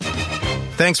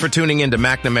Thanks for tuning in to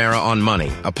McNamara on Money,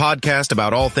 a podcast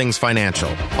about all things financial.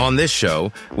 On this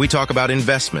show, we talk about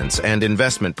investments and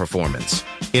investment performance.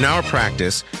 In our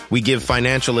practice, we give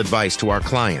financial advice to our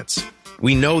clients.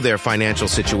 We know their financial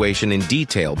situation in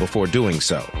detail before doing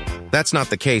so. That's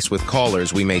not the case with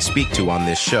callers we may speak to on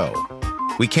this show.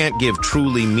 We can't give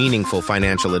truly meaningful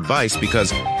financial advice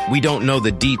because we don't know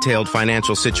the detailed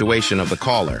financial situation of the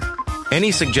caller.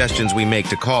 Any suggestions we make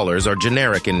to callers are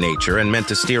generic in nature and meant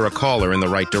to steer a caller in the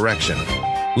right direction.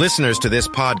 Listeners to this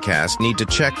podcast need to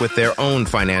check with their own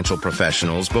financial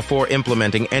professionals before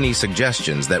implementing any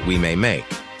suggestions that we may make.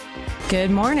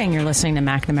 Good morning. You're listening to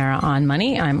McNamara on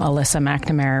Money. I'm Alyssa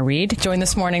McNamara Reed, joined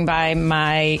this morning by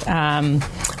my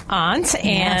aunt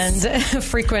and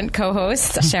frequent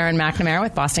co-host, Sharon McNamara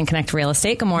with Boston Connect Real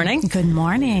Estate. Good morning. Good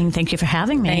morning. Thank you for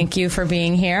having me. Thank you for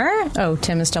being here. Oh,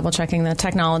 Tim is double-checking the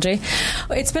technology.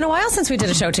 It's been a while since we did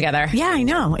a show together. Yeah, I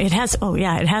know. It has. Oh,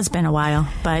 yeah, it has been a while.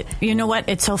 But you know what?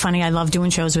 It's so funny. I love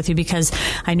doing shows with you because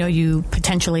I know you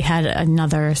potentially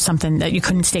had something that you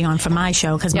couldn't stay on for my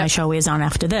show because my show is on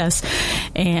after this.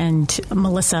 And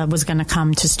Melissa was going to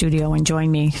come to studio and join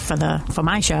me for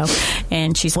my show.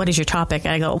 And she's, what is your topic?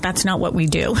 I go, that's not what we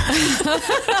do.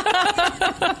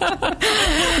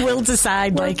 We'll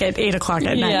decide at 8 o'clock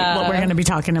at night what we're going to be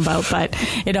talking about. But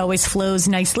it always flows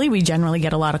nicely. We generally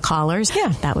get a lot of callers. Yeah.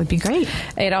 That would be great.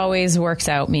 It always works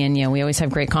out, me and you. We always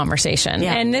have great conversation.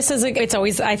 Yeah. And I think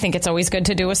it's always good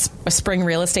to do a spring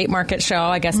real estate market show.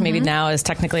 I guess maybe now is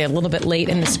technically a little bit late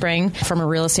in the spring from a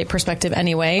real estate perspective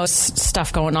anyway.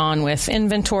 Stuff going on with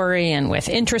inventory and with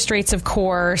interest rates, of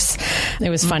course. It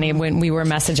was funny when we were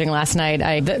messaging last night.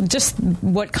 Just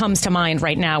what comes to mind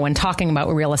right now when talking about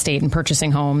real estate and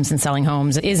purchasing homes and selling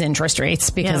homes is interest rates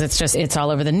because it's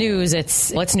all over the news.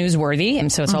 It's newsworthy, and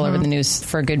so it's all over the news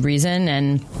for a good reason.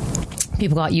 And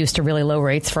people got used to really low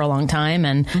rates for a long time,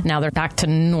 and now they're back to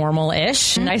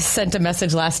normal-ish. And I sent a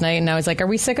message last night, and I was like, "Are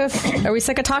we sick of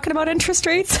talking about interest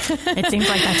rates?" It seems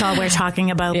like that's all we're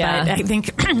talking about. Yeah. But I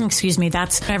think, excuse me,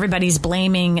 that's everybody's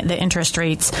blaming the interest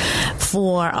rates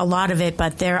for a lot of it.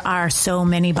 But there are so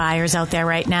many buyers out there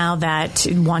right now that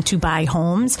want to buy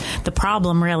homes. The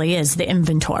problem really is the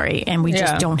inventory, and we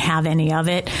just don't have any of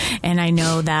it. And I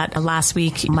know that last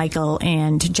week, Michael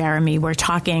and Jeremy were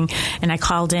talking, and I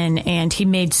called in, and he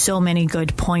made so many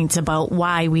good points about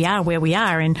why we are where we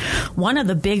are. And one of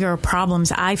the bigger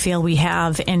problems I feel we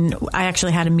have, and I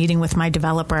actually had a meeting with my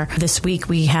developer this week.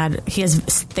 They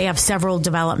have several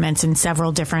developments and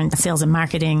several different sales and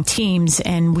marketing teams,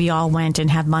 and we all went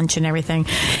and had lunch and everything.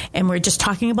 And we're just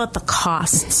talking about the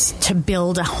costs to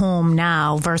build a home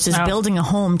now versus building a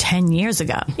home 10 years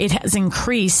ago. It has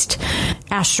increased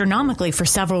astronomically for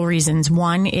several reasons.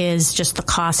 One is just the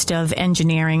cost of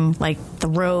engineering, like the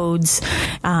roads,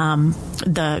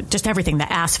 just everything,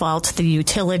 the asphalt, the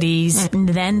utilities. And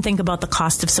then think about the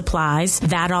cost of supplies.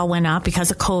 That all went up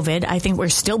because of COVID. I think we're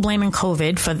still blaming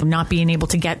COVID for not being able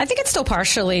to get... I think it's still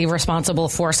partially responsible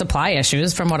for supply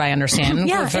issues, from what I understand.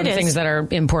 From things that are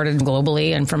imported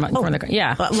globally and from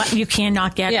the... You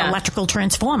cannot get electrical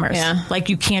transformers. Yeah. Like,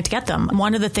 you can't get them.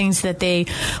 One of the things that they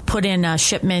put in a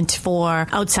shipment for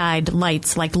outside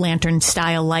lights, like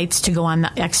lantern-style lights to go on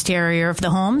the exterior of the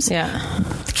homes,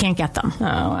 can't get them. Oh,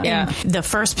 wow. Yeah. The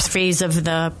first phase of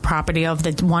the property of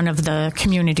one of the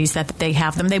communities that they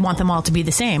have them, they want them all to be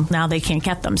the same. Now they can't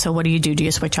get them. So what do? Do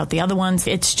you switch out the other ones?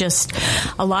 It's just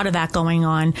a lot of that going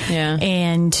on. Yeah.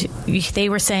 And they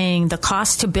were saying the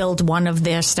cost to build one of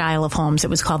their style of homes, it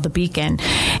was called the Beacon,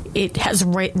 it has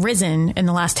risen in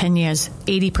the last 10 years,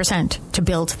 80% to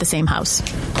build the same house.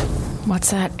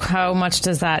 What's that? How much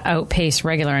does that outpace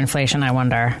regular inflation, I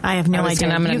wonder? I have no idea.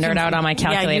 I'm going to nerd out on my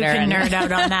calculator. Yeah, you can nerd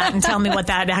out on that and tell me what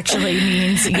that actually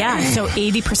means. Yeah, so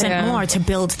 80% more to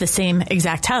build the same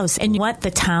exact house. And what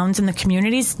the towns and the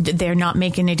communities, they're not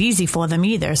making it easy for them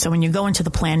either. So when you go into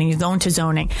the planning, you go into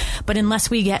zoning. But unless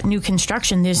we get new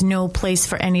construction, there's no place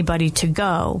for anybody to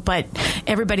go. But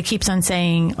everybody keeps on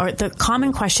saying, or the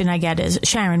common question I get is,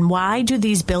 Sharon, why do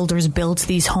these builders build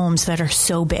these homes that are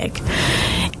so big?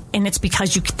 And it's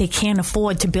because they can't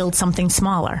afford to build something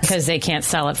smaller. Because they can't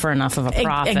sell it for enough of a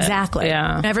profit. Exactly.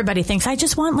 Yeah. Everybody thinks, I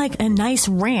just want like a nice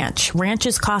ranch.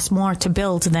 Ranches cost more to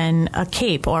build than a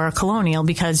Cape or a Colonial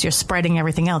because you're spreading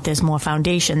everything out. There's more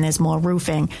foundation. There's more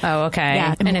roofing. Oh, okay.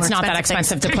 Yeah, and it's not that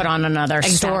expensive to put on another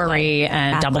story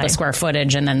and double the square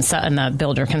footage, and then the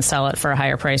builder can sell it for a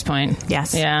higher price point.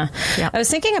 Yes. Yeah. Yep. I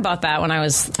was thinking about that when I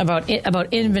was about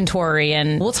inventory,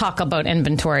 and we'll talk about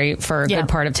inventory for a good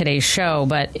part of today's show,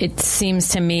 but it seems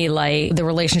to me like the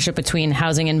relationship between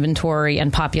housing inventory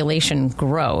and population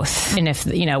growth. And if,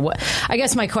 I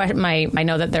guess my question, I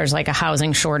know that there's like a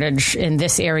housing shortage in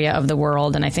this area of the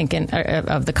world, and I think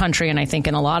of the country, and I think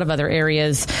in a lot of other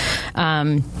areas.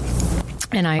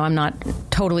 And I'm not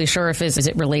totally sure if is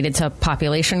it related to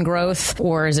population growth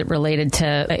or is it related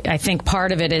to, I think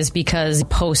part of it is because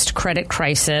post-credit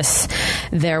crisis,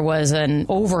 there was an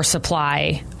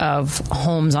oversupply of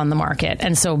homes on the market.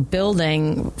 And so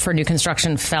building for new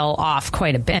construction fell off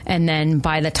quite a bit. And then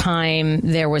by the time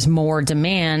there was more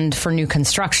demand for new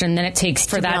construction, then it takes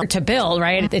for that to build,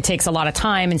 right? It takes a lot of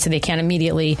time. And so they can't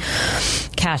immediately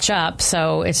catch up.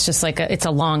 So it's just like it's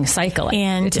a long cycle.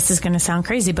 And this is going to sound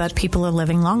crazy, but people are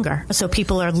living longer. So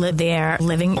people are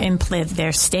living in place,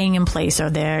 they're staying in place, or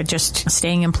they're just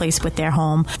staying in place with their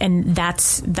home. And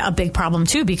that's a big problem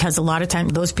too, because a lot of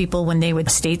times those people, when they would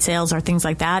estate sales or things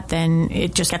like that, then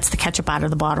it just gets the ketchup out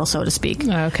of the bottle, so to speak.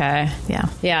 Okay. Yeah.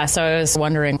 Yeah. So I was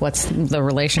wondering what's the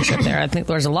relationship there. I think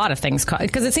there's a lot of things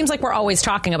because it seems like we're always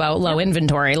talking about low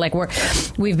inventory. Like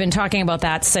we've been talking about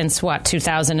that since what,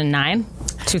 2009?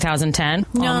 2010?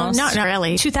 No, almost? not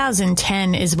really.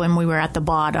 2010 is when we were at the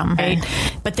bottom, right?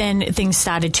 But then things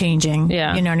started changing.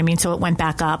 Yeah. You know what I mean? So it went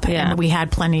back up, and we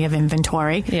had plenty of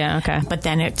inventory. Yeah, okay. But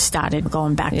then it started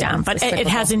going back down. But it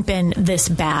hasn't been this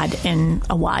bad in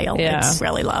a while. Yeah. It's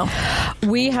really low.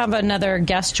 We have another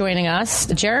guest joining us,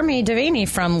 Jeremy Devaney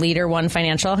from Leader One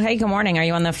Financial. Hey, good morning. Are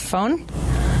you on the phone?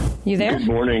 You there? Good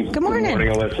morning. Good morning.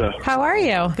 Good morning, Alyssa. How are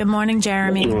you? Good morning,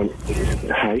 Jeremy.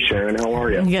 Hi, Sharon. How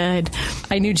are you? Good.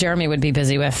 I knew Jeremy would be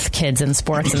busy with kids and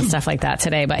sports and stuff like that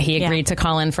today, but he agreed to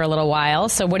call in for a little while.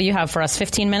 So what do you have for us,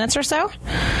 15 minutes or so?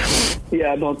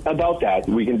 Yeah, about that.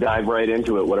 We can dive right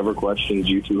into it, whatever questions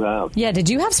you two have. Yeah, did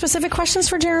you have specific questions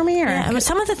for Jeremy? Or? Yeah,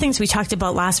 some of the things we talked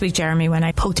about last week, Jeremy, when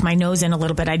I poked my nose in a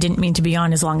little bit, I didn't mean to be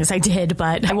on as long as I did,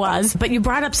 but I was. But you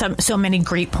brought up so many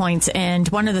great points, and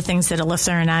one of the things that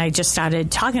Alyssa and I just started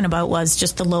talking about was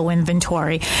just the low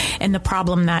inventory. And the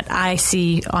problem that I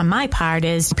see on my part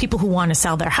is people who want to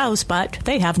sell their house, but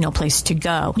they have no place to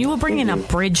go. You were bringing up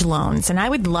bridge loans, and I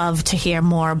would love to hear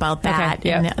more about that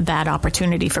and that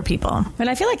opportunity for people. And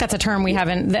I feel like that's a term we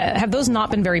have those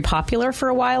not been very popular for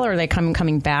a while, or are they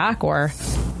coming back? Or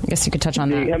I guess you could touch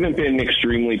on that. They haven't been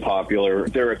extremely popular.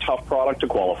 They're a tough product to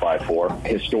qualify for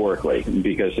historically,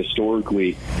 because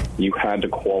historically you had to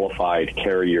qualify to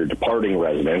carry your departing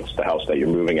residence, the house that you're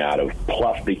moving out of,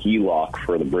 plus the HELOC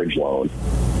for the bridge loan,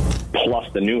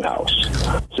 plus the new house.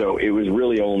 So it was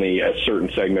really only a certain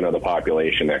segment of the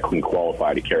population that couldn't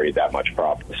qualify to carry that much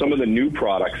property. Some of the new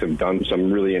products have done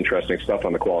some really interesting stuff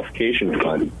on the qualification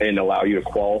front and allow you to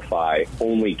qualify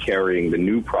only carrying the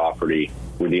new property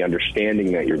with the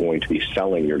understanding that you're going to be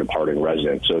selling your departing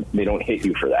residence, so they don't hit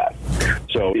you for that.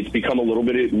 So it's become a little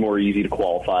bit more easy to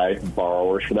qualify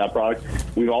borrowers for that product.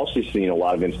 We've also seen a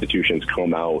lot of institutions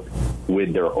come out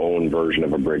with their own version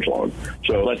of a bridge loan.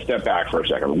 So let's step back for a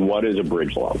second. What is a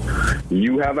bridge loan?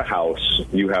 You have a house,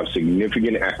 you have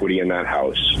significant equity in that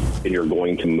house, and you're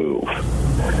going to move.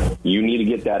 You need to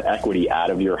get that equity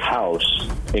out of your house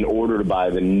in order to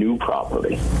buy the new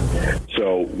property.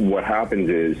 So what happens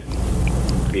is,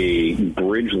 a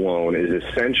bridge loan is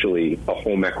essentially a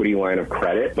home equity line of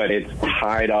credit, but it's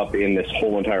tied up in this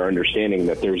whole entire understanding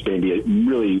that there's going to be a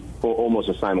really almost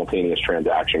a simultaneous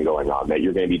transaction going on, that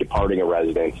you're going to be departing a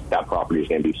residence, that property is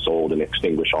going to be sold and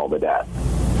extinguish all the debt.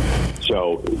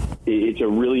 So it's a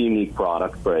really unique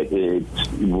product, but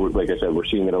it's, like I said, we're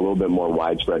seeing it a little bit more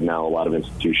widespread now. A lot of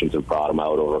institutions have brought them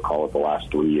out over, call it, the last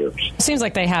 3 years. It seems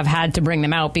like they have had to bring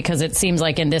them out because it seems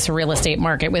like in this real estate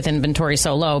market with inventory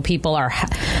so low,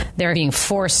 they're being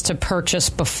forced to purchase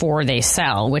before they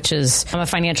sell, which is, I'm a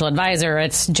financial advisor,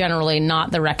 it's generally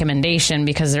not the recommendation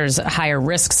because there's higher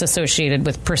risks associated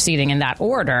with proceeding in that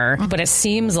order. But it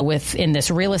seems in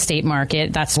this real estate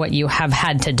market, that's what you have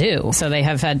had to do. So they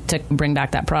have had to bring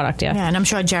back that product. Yeah, and I'm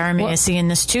sure Jeremy is seeing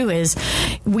this too, is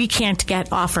we can't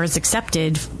get offers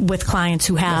accepted with clients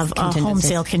who have a home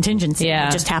sale contingency. Yeah.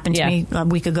 It just happened to me a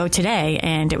week ago today,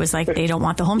 and it was like they don't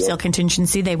want the home sale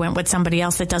contingency. They went with somebody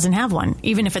else that doesn't have one,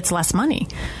 even if it's less money.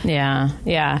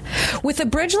 Yeah. With the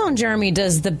bridge loan, Jeremy,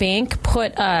 does the bank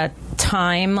put a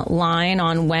timeline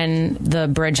on when the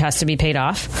bridge has to be paid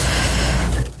off?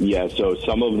 Yeah, so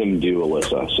some of them do,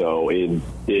 Alyssa. So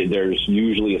there's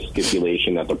usually a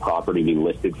stipulation that the property be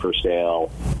listed for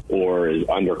sale or is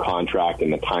under contract,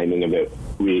 and the timing of it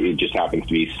just happens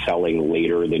to be selling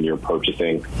later than you're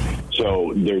purchasing.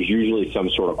 So there's usually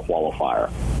some sort of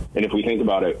qualifier. And if we think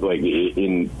about it, like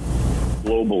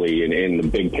globally and in the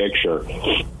big picture,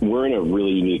 we're in a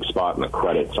really unique spot in the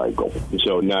credit cycle.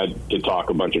 So not to talk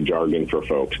a bunch of jargon for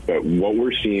folks, but what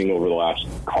we're seeing over the last,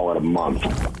 call it a month,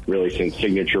 really since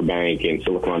Signature Bank and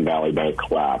Silicon Valley Bank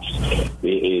collapsed,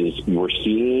 is we're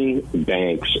seeing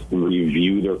banks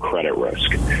review their credit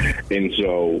risk. And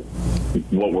so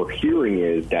what we're hearing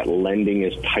is that lending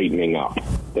is tightening up,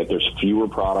 that there's fewer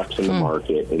products in the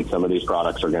market, and some of these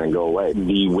products are going to go away.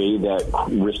 The way that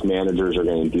risk managers are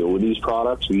going to deal with these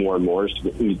products more and more is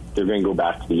they're going to go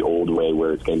back to the old way,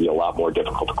 where it's going to be a lot more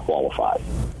difficult to qualify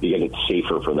because it's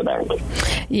safer for the bank.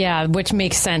 Yeah, which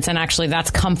makes sense. And actually, that's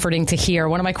comforting to hear.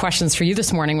 One of my questions for you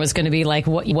this morning was going to be like,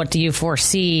 what do you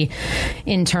foresee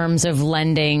in terms of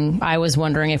lending? I was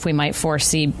wondering if we might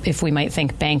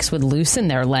think banks would loosen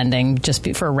their lending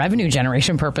just for revenue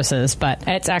generation purposes. But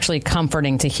it's actually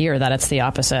comforting to hear that it's the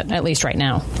opposite, at least right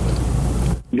now.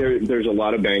 There's a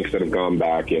lot of banks that have gone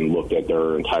back and looked at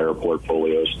their entire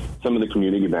portfolios. Some of the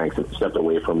community banks have stepped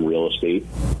away from real estate.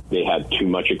 They had too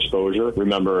much exposure.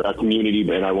 Remember, a community,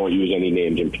 and I won't use any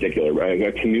names in particular, but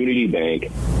a community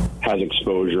bank has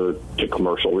exposure to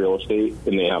commercial real estate,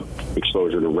 and they have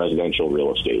exposure to residential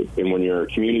real estate. And when you're a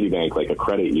community bank, like a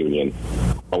credit union,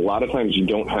 a lot of times you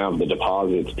don't have the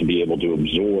deposits to be able to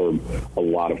absorb a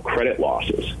lot of credit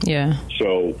losses. Yeah.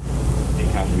 So they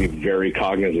have to be very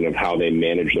cognizant of how they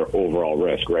manage their overall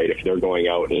risk, right? If they're going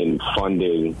out and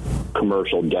funding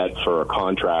commercial debt for a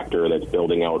contractor that's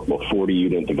building out a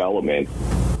 40-unit development,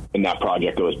 and that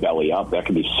project goes belly up, that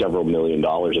could be several $1 million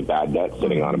of bad debt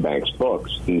sitting on a bank's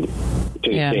books. And to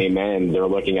the same end, they're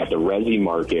looking at the resi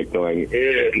market going,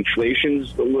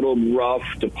 inflation's a little rough,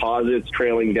 deposits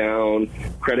trailing down,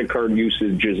 credit card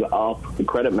usage is up, the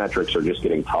credit metrics are just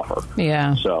getting tougher.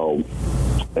 Yeah. So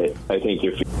I think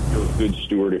if you're a good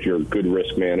steward, if you're a good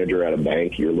risk manager at a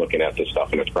bank, you're looking at this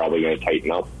stuff, and it's probably going to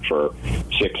tighten up for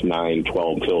 6, 9,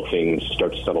 12 until things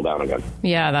start to settle down again.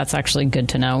 Yeah, that's actually good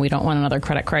to know. We don't want another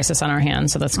credit crisis on our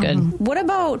hands, so that's good. What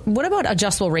about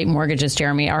adjustable rate mortgages,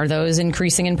 Jeremy? Are those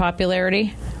increasing in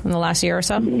popularity in the last year or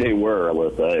so? They were,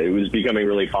 Alyssa. It was becoming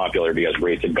really popular because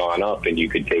rates had gone up, and you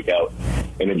could take out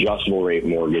an adjustable rate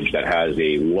mortgage that has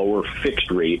a lower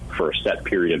fixed rate for a set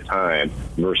period of time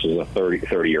versus a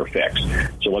 30-year fixed.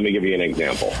 So let me give you an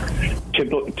example.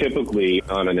 Typically,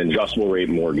 on an adjustable rate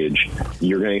mortgage,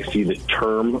 you're going to see the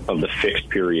term of the fixed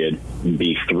period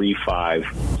be 3, 5,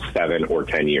 7, or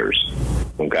 10 years.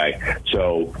 Okay,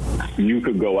 so you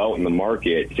could go out in the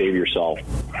market, save yourself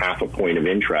half a point of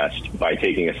interest by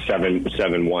taking a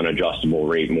 7.1 adjustable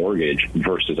rate mortgage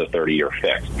versus a 30-year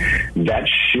fixed. That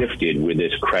shifted with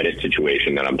this credit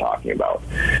situation that I'm talking about.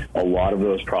 A lot of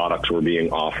those products were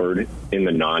being offered in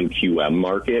the non-QM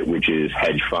market, which is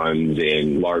hedge funds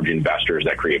and large investors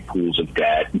that create pools of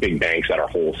debt, big banks that are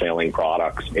wholesaling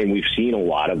products, and we've seen a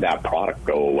lot of that product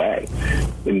go away.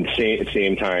 And at the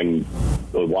same time,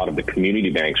 a lot of the community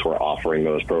banks were offering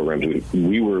those programs.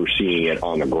 We were seeing it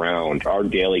on the ground. Our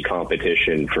daily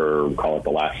competition for, call it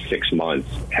the last 6 months,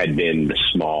 had been the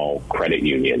small credit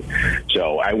union.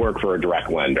 So I work for a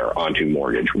direct lender, Onto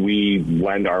Mortgage. We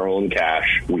lend our own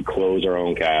cash. We close our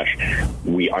own cash.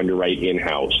 We underwrite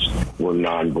in-house. We're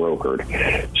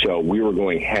non-brokered. So we were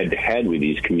going head-to-head with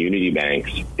these community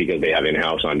banks because they have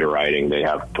in-house underwriting. They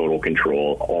have total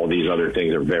control. All these other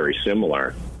things are very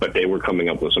similar. But they were coming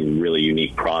up with some really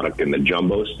unique product in the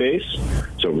jumbo space,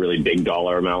 so really big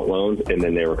dollar amount loans, and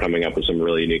then they were coming up with some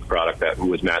really unique product that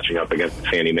was matching up against the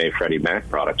Fannie Mae, Freddie Mac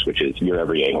products, which is your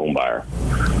everyday home buyer.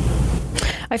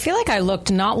 I feel like I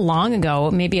looked not long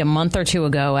ago, maybe a month or two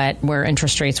ago, at where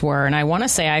interest rates were. And I want to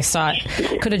say I saw,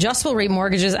 could adjustable rate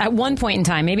mortgages at one point in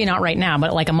time, maybe not right now,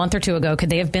 but like a month or two ago,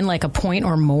 could they have been like a point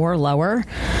or more lower?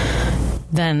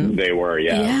 Then they were,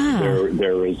 yeah.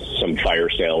 There was some fire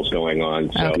sales going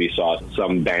on, so we saw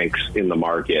some banks in the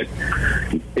market.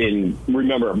 And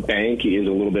remember, a bank is a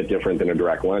little bit different than a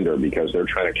direct lender because they're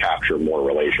trying to capture more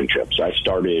relationships. I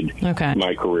started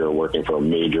my career working for a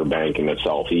major bank in the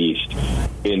Southeast,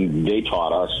 and they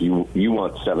taught us you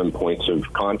want 7 points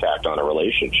of contact on a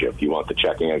relationship. You want the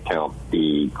checking account,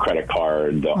 the credit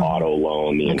card, the auto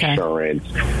loan, the insurance.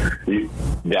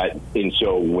 And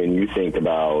so when you think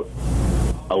about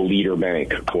a Leader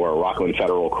Bank or a Rockland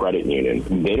Federal Credit Union,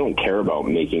 they don't care about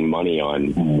making money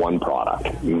on one product.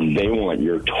 They want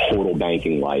your total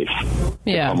banking life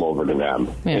to come over to them.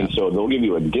 Yeah. And so they'll give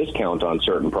you a discount on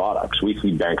certain products. We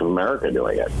see Bank of America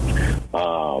doing it.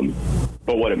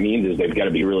 But what it means is they've got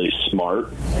to be really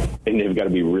smart and they've got to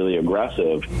be really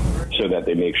aggressive so that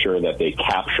they make sure that they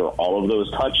capture all of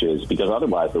those touches, because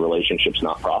otherwise the relationship's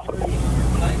not profitable.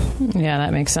 Yeah,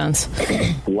 that makes sense.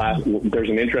 There's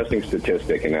an interesting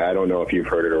statistic, and I don't know if you've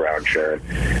heard it around, Sharon.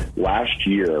 Last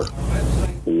year,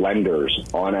 lenders,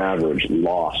 on average,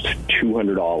 lost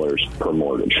 $200 per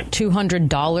mortgage.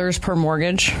 $200 per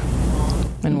mortgage?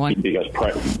 And what? Because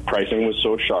pricing was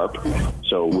so sharp,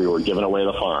 so we were giving away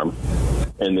the farm.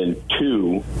 And then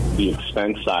 2, the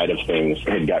expense side of things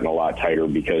had gotten a lot tighter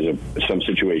because of some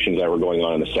situations that were going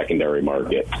on in the secondary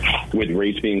market. With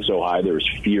rates being so high, there was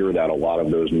fear that a lot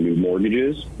of those new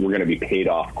mortgages were going to be paid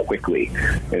off quickly.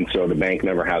 And so the bank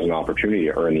never has an opportunity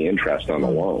to earn the interest on the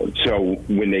loan. So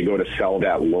when they go to sell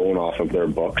that loan off of their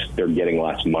books, they're getting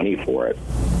less money for it.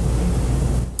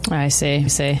 I see.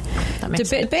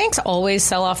 Do banks always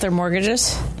sell off their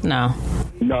mortgages? No.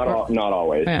 Not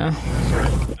always. Yeah.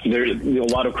 There's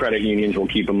a lot of credit unions will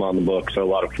keep them on the books, a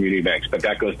lot of community banks, but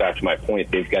that goes back to my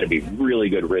point. They've got to be really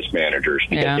good risk managers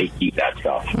because they keep that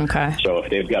stuff. Okay. So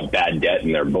if they've got bad debt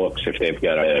in their books, if they've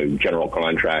got a general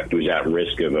contract who's at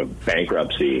risk of a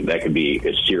bankruptcy, that could be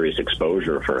a serious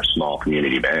exposure for a small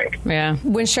community bank. Yeah.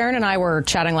 When Sharon and I were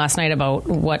chatting last night about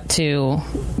what to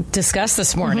discuss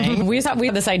this morning, we thought we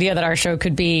had this idea that our show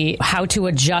could be how to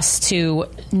adjust to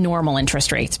normal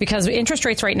interest rates, because interest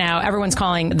rates right now, everyone's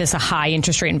calling this a high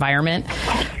interest rate environment,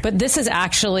 but this is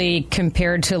actually,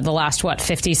 compared to the last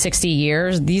 50, 60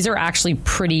 years, these are actually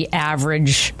pretty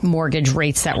average mortgage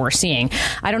rates that we're seeing.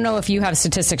 I don't know if you have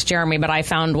statistics, Jeremy, but I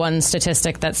found one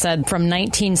statistic that said from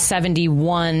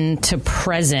 1971 to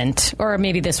present, or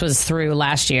maybe this was through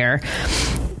last year,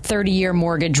 30-year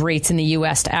mortgage rates in the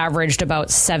U.S. averaged about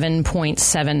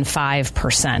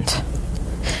 7.75%.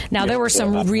 Now, there were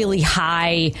some really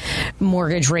high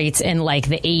mortgage rates in like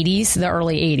the 80s, the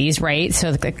early 80s, right?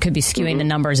 So that could be skewing the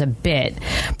numbers a bit.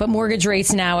 But mortgage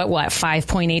rates now at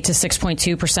 5.8 to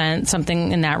 6.2%,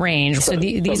 something in that range. So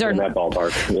these are that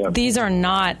ballpark. Yeah. These are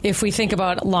not, if we think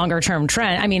about longer term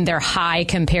trend, I mean, they're high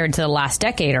compared to the last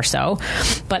decade or so,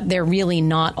 but they're really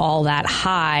not all that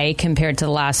high compared to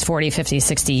the last 40, 50,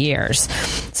 60 years.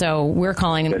 So we're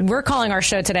calling our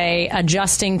show today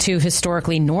Adjusting to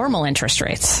Historically Normal Interest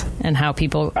Rates and how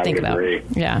people think about it.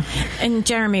 Yeah. And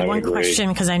Jeremy, one question,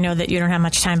 because I know that you don't have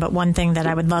much time, but one thing that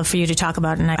I would love for you to talk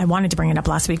about, and I wanted to bring it up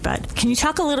last week, but can you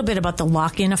talk a little bit about the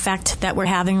lock-in effect that we're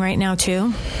having right now,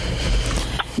 too?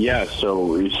 Yeah,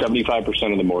 so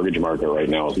 75% of the mortgage market right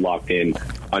now is locked in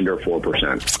under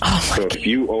 4%. Oh, so if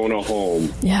you own a home,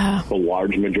 the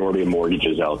large majority of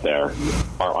mortgages out there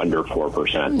are under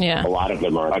 4%. Yeah. A lot of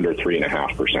them are under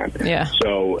 3.5%. Yeah.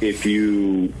 So if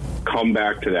you come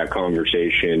back to that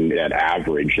conversation, that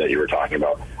average that you were talking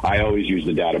about, I always use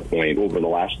the data point. Over the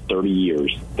last 30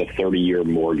 years, the 30-year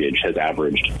mortgage has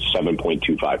averaged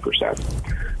 7.25%.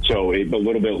 So it's a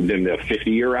little bit than the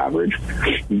 50-year average,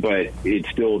 but it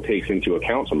still takes into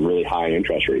account some really high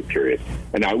interest rate periods.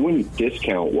 And I wouldn't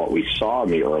discount what we saw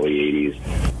in the early 80s.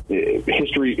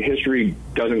 History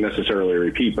doesn't necessarily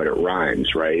repeat, but it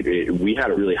rhymes, right? We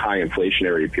had a really high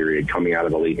inflationary period coming out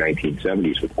of the late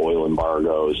 1970s with oil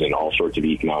embargoes and all sorts of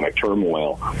economic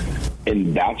turmoil.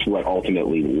 And that's what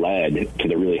ultimately led to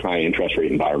the really high interest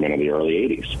rate environment of the early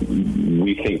 80s.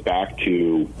 We think back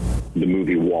to the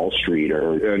movie Wall Street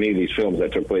or any of these films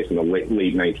that took place in the late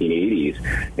 1980s,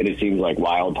 and it seems like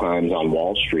wild times on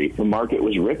Wall Street. The market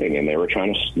was ripping, and they were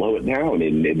trying to slow it down,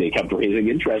 and they kept raising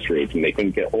interest rates, and they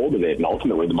couldn't get hold of it, and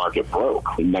ultimately the market broke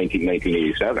in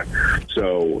 1987.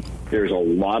 So there's a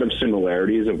lot of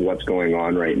similarities of what's going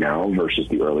on right now versus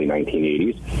the early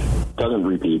 1980s. Doesn't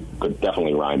repeat, but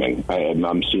definitely rhyming.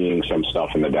 I'm seeing some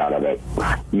stuff in the data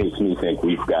that makes me think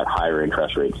we've got higher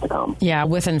interest rates to come. Yeah,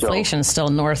 with inflation still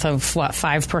north of,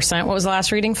 5%? What was the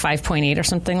last reading? 5.8 or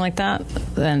something like that?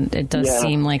 Then it does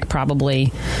seem like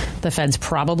probably the Fed's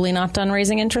probably not done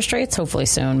raising interest rates, hopefully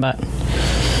soon, but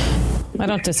I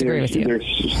don't disagree with you.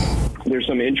 There's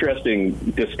some interesting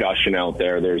discussion out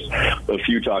there. There's a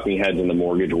few talking heads in the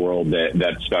mortgage world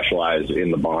that specialize in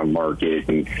the bond market,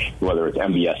 and whether it's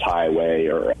MBS Highway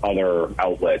or other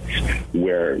outlets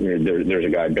where there's a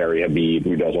guy, Barry Habib,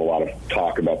 who does a lot of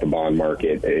talk about the bond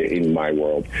market in my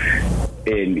world.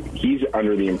 And he's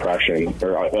under the impression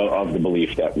or of the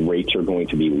belief that rates are going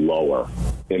to be lower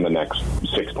in the next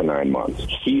 6 to 9 months.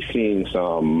 He's seeing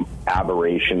some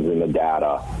aberrations in the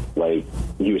data. Like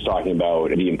he was talking about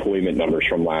the employment numbers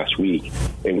from last week,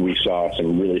 and we saw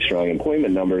some really strong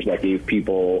employment numbers that gave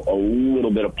people a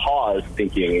little bit of pause,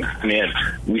 thinking, man,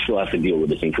 we still have to deal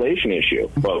with this inflation issue.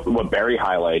 But what Barry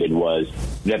highlighted was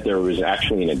that there was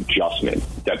actually an adjustment,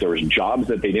 that there was jobs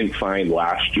that they didn't find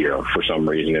last year for some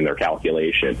reason in their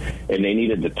calculation, and they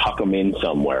needed to tuck them in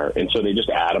somewhere. And so they just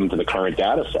add them to the current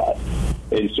data set.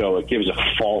 And so it gives a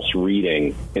false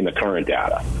reading in the current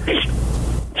data.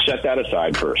 Set that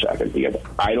aside for a second, because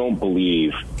I don't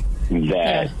believe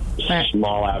that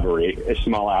Small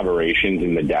aberrations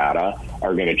in the data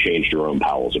are going to change Jerome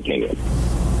Powell's opinion.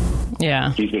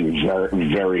 Yeah. He's been very,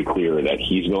 very clear that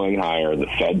he's going higher, the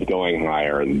Fed's going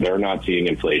higher, and they're not seeing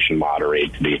inflation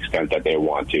moderate to the extent that they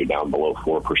want to, down below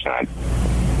 4%.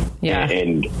 Yeah.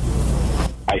 And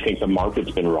I think the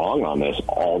market's been wrong on this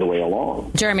all the way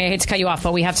along. Jeremy, I hate to cut you off,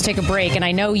 but we have to take a break. And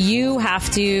I know you have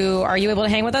to. Are you able to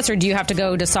hang with us, or do you have to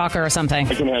go to soccer or something?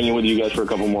 I can hang in with you guys for a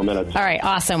couple more minutes. All right,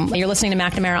 awesome. You're listening to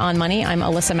McNamara on Money. I'm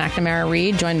Alyssa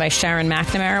McNamara-Reed, joined by Sharon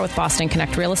McNamara with Boston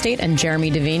Connect Real Estate and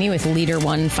Jeremy Devaney with Leader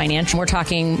One Financial. We're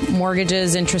talking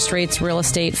mortgages, interest rates, real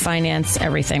estate, finance,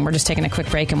 everything. We're just taking a quick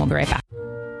break, and we'll be right back.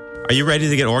 Are you ready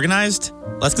to get organized?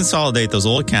 Let's consolidate those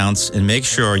old accounts and make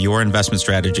sure your investment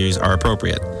strategies are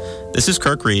appropriate. This is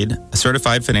Kirk Reed, a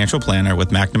certified financial planner with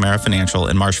McNamara Financial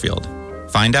in Marshfield.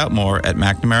 Find out more at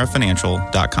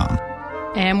McNamaraFinancial.com.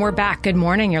 And we're back. Good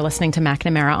morning. You're listening to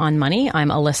McNamara on Money. I'm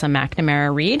Alyssa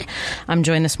McNamara-Reed. I'm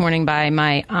joined this morning by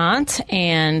my aunt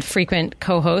and frequent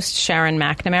co-host Sharon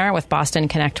McNamara with Boston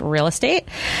Connect Real Estate.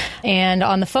 And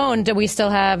on the phone, do we still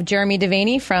have Jeremy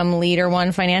Devaney from Leader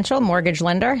One Financial, mortgage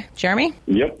lender? Jeremy?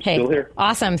 Yep, hey, still here.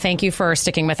 Awesome. Thank you for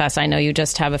sticking with us. I know you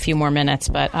just have a few more minutes,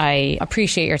 but I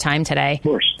appreciate your time today. Of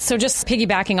course. So just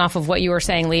piggybacking off of what you were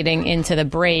saying leading into the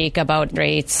break about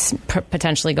rates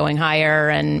potentially going higher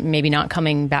and maybe not coming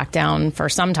back down for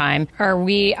some time.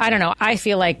 I don't know. I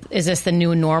feel like, is this the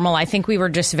new normal? I think we were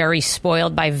just very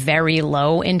spoiled by very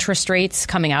low interest rates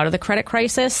coming out of the credit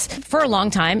crisis. For a long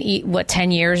time,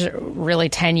 10 years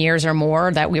or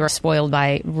more, that we were spoiled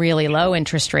by really low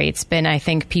interest rates. But I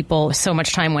think so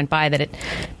much time went by that it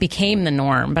became the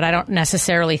norm. But I don't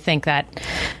necessarily think that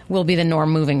will be the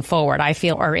norm moving forward. I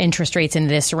feel our interest rates in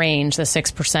this range, the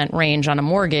 6% range on a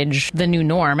mortgage, the new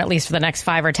norm, at least for the next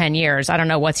 5 or 10 years. I don't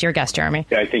know. What's your guess, Jeremy?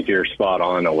 I think you're spot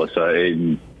on,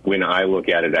 Alyssa. When I look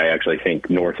at it, I actually think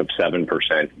north of 7%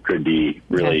 could be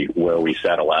really where we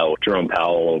settle out. Jerome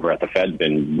Powell over at the Fed's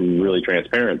been really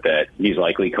transparent that he's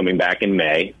likely coming back in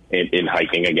May and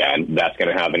hiking again. That's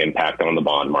going to have an impact on the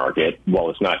bond market. While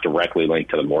it's not directly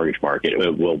linked to the mortgage market,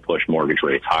 it will push mortgage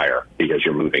rates higher because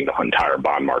you're moving the entire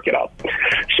bond market up.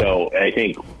 So I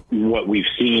think what we've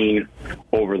seen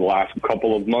over the last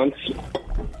couple of months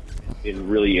is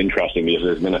really interesting because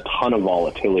there's been a ton of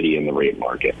volatility in the rate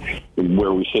market.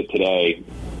 Where we sit today,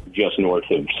 just north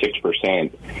of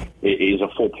 6%, is a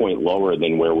full point lower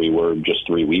than where we were just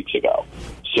 3 weeks ago.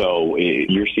 So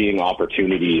you're seeing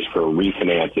opportunities for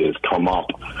refinances come up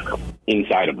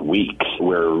inside of weeks,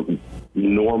 where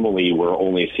normally we're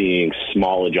only seeing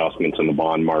small adjustments in the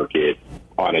bond market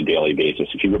on a daily basis.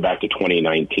 If you go back to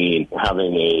 2019,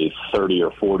 having a 30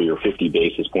 or 40 or 50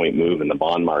 basis point move in the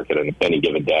bond market on any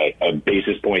given day, a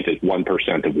basis point is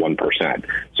 1% of 1%.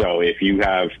 So if you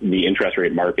have the interest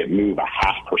rate market move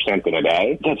 0.5% in a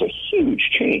day, that's a huge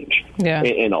change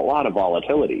and a lot of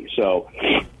volatility. So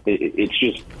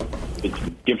it's a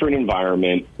different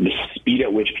environment. The speed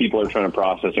at which people are trying to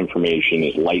process information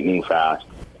is lightning fast.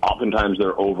 Oftentimes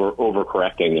they're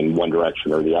overcorrecting in one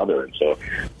direction or the other. And so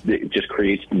it just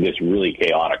creates this really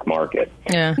chaotic market.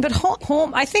 Yeah. But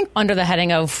home, I think under the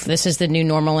heading of this is the new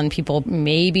normal and people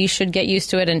maybe should get used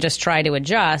to it and just try to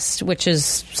adjust, which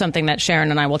is something that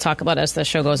Sharon and I will talk about as the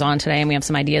show goes on today. And we have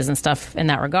some ideas and stuff in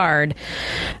that regard.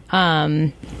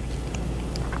 I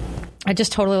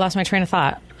just totally lost my train of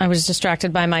thought. I was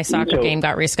distracted by my soccer game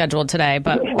got rescheduled today.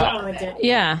 But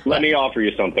Let me offer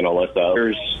you something,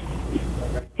 Alyssa.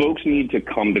 Folks need to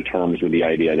come to terms with the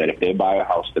idea that if they buy a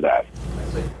house today,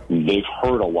 they've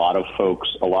heard a lot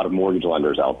of mortgage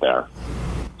lenders out there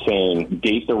saying,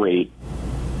 date the rate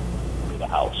for the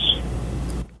house.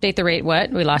 Date the rate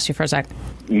what? We lost you for a sec.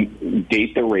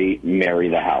 Date the rate, marry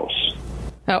the house.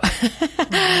 Oh,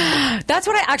 that's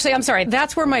what I'm sorry.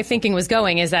 That's where my thinking was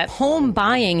going, is that home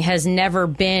buying has never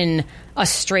been a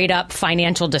straight up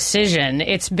financial decision.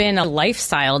 It's been a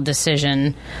lifestyle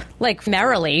decision, like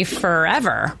merrily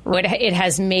forever. It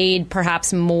has made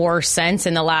perhaps more sense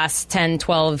in the last 10,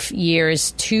 12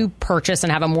 years to purchase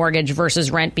and have a mortgage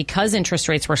versus rent because interest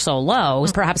rates were so low.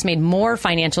 Perhaps made more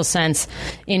financial sense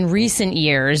in recent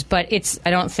years, but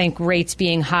I don't think rates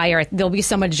being higher, there'll be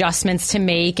some adjustments to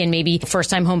make, and maybe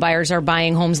first-time home buyers are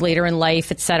buying homes later in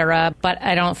life, et cetera. But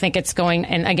I don't think it's going,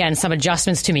 and again, some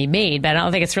adjustments to be made, but I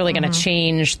don't think it's really going to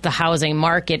change the housing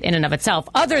market in and of itself,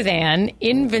 other than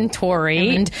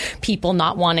inventory and people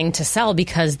not wanting to sell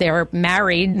because they're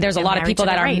married. There's a lot of people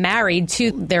that are married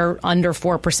to their under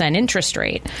 4% interest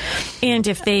rate. And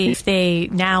if they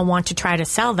now want to try to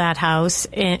sell that house,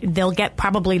 they'll get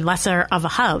probably lesser of a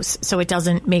house. So it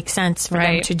doesn't make sense for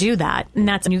them to do that. And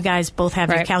that's, you guys both have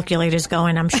your calculators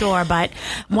going, I'm sure. But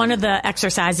one of the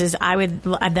exercises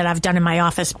that I've done in my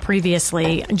office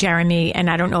previously, Jeremy, and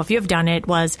I don't know if you've done it,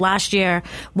 was last year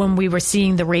when we were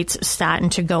seeing the rates starting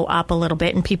to go up a little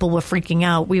bit and people were freaking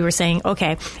out, we were saying,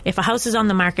 okay, if a house is on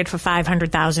the market for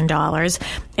 $500,000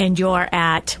 and you're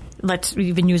at, let's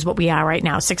even use what we are right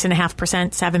now,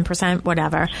 6.5%, 7%,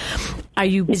 whatever.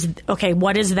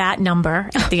 What is that number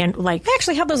at the end? Like, I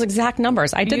actually have those exact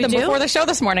numbers. I did them before the show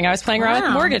this morning. I was playing around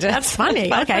with mortgages. That's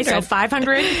funny. Okay, so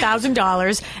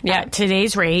 $500,000 at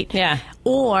today's rate. Yeah.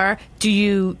 Or do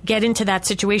you get into that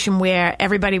situation where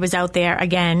everybody was out there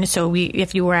again? So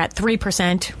if you were at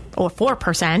 3% or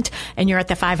 4% and you're at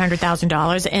the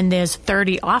 $500,000 and there's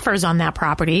 30 offers on that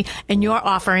property and you're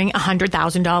offering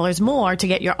 $100,000 more to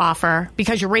get your offer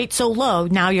because your rate's so low.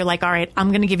 Now you're like, all right, I'm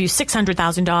going to give you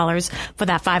 $600,000 for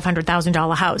that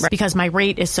 $500,000 house because my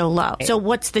rate is so low. So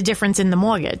what's the difference in the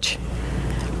mortgage?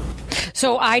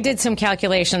 So I did some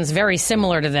calculations very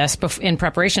similar to this in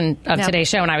preparation of today's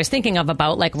show, and I was thinking of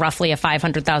about like roughly a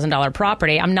 $500,000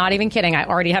 property. I'm not even kidding. I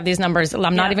already have these numbers.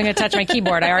 I'm not even going to touch my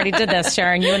keyboard. I already did this,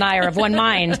 Sharon. You and I are of one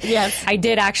mind. Yes. I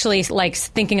did actually like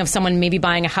thinking of someone maybe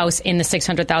buying a house in the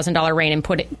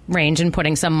 $600,000 range and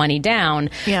putting some money down.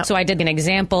 Yep. So I did an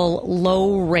example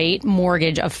low rate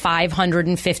mortgage of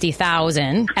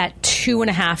 $550,000 at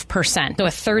 2.5%. So a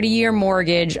 30-year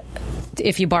mortgage.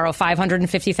 If you borrow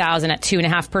 $550,000 at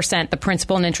 2.5%, the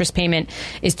principal and interest payment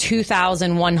is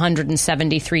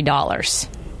 $2,173.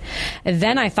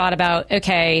 Then I thought about,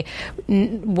 okay,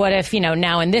 what if,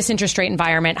 now in this interest rate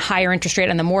environment, higher interest rate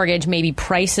on the mortgage, maybe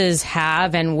prices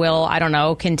have and will, I don't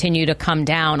know, continue to come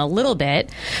down a little bit.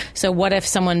 So what if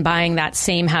someone buying that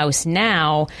same house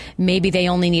now, maybe they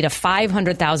only need a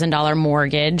 $500,000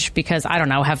 mortgage because, I don't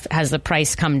know, has the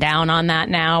price come down on that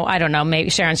now? I don't know.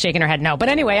 Maybe Sharon's shaking her head no. But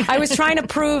anyway, I was trying to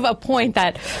prove a point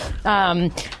that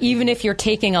even if you're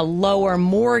taking a lower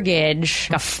mortgage,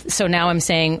 so now I'm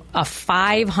saying a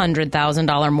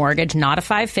 $500,000 mortgage, not a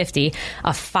 $550,000,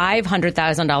 a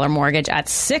 $500,000 mortgage at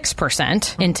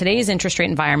 6% in today's interest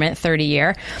rate environment,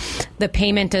 30-year, the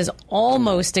payment is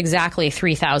almost exactly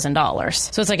 $3,000.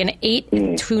 So it's like an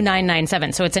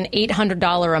 $8,297. So it's an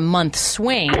 $800 a month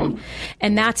swing,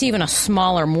 and that's even a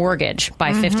smaller mortgage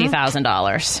by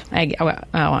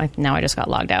 $50,000. Now I just got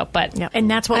logged out, but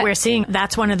and that's what we're seeing.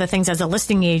 That's one of the things as a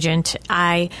listing agent.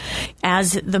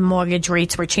 As the mortgage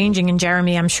rates were changing, and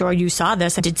Jeremy, I'm sure you saw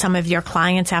this. Did some of your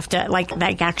clients have to like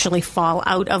actually fall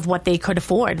out of what they could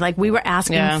afford? Like we were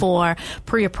asking for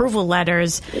pre-approval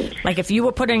letters. Like if you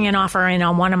were putting an offer in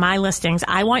on one of my listings,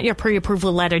 I want your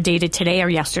pre-approval letter dated today or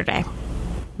yesterday.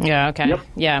 Yeah, okay. Yep.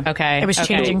 Yeah, okay. It was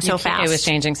changing so fast. It was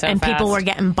changing so fast. And people were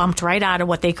getting bumped right out of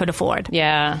what they could afford.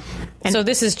 Yeah. And so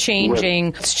this is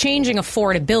changing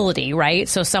affordability, right?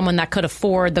 So someone that could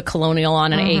afford the Colonial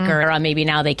on an acre, maybe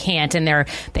now they can't, and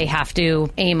they have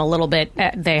to aim a little bit,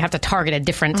 they have to target a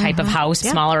different type of house,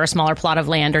 smaller plot of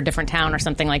land or different town or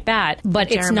something like that. But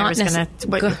Jeremy it's not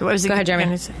necessarily... Go ahead,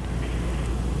 Jeremy.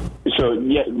 So,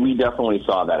 yeah, we definitely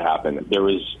saw that happen. There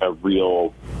was a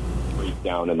real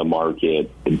breakdown in the market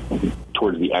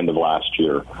towards the end of last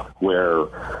year where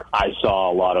I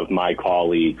saw a lot of my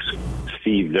colleagues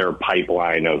see their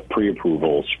pipeline of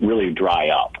pre-approvals really dry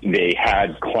up. They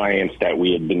had clients that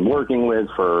we had been working with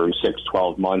for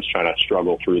 6-12 months trying to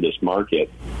struggle through this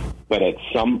market. But at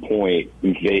some point,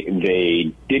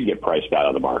 they did get priced out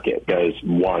of the market because,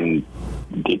 one,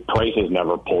 the prices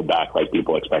never pulled back like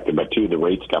people expected, but two, the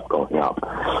rates kept going up.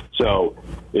 So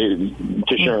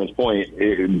to Sharon's point,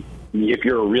 if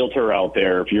you're a realtor out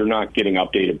there, if you're not getting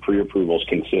updated pre-approvals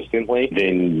consistently,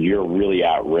 then you're really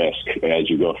at risk as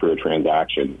you go through a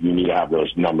transaction. You need to have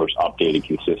those numbers updated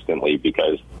consistently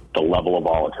because the level of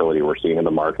volatility we're seeing in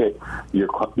the market, your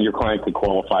client could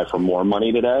qualify for more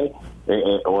money today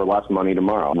or less money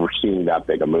tomorrow. We're seeing that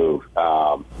big a move.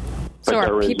 But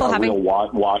there is a real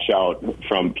washout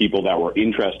from people that were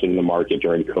interested in the market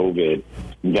during COVID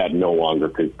that no longer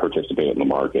could participate in the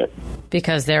market.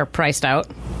 Because they're priced out?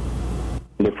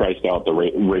 They're priced out. The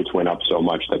rates went up so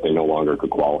much that they no longer could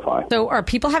qualify. So are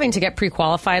people having to get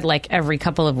pre-qualified like every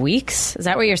couple of weeks? Is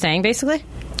that what you're saying, basically?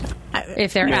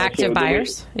 If they're active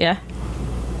buyers? Yeah.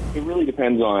 It really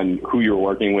depends on who you're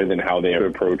working with and how they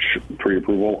approach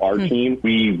pre-approval. Our team,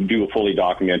 we do a fully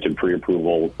documented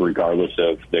pre-approval regardless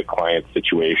of the client's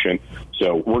situation.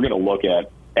 So we're going to look at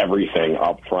everything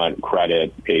up front: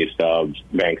 credit, pay stubs,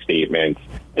 bank statements,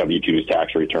 W-2s,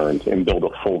 tax returns, and build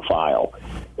a full file.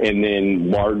 And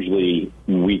then largely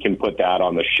we can put that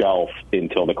on the shelf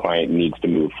until the client needs to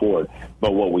move forward.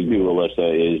 But what we do,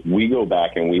 Alyssa, is we go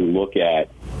back and we look at,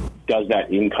 does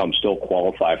that income still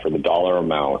qualify for the dollar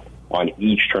amount on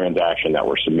each transaction that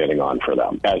we're submitting on for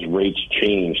them? As rates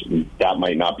change, that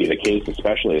might not be the case,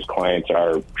 especially as clients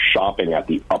are shopping at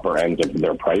the upper ends of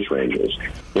their price ranges.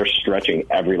 They're stretching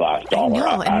every last dollar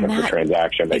out of the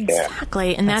transaction they can.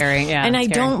 Exactly. And I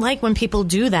don't like when people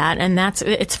do that. And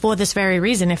it's for this very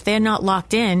reason. If they're not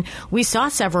locked in, we saw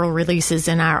several releases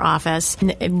in our office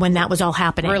when that was all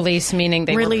happening. Release meaning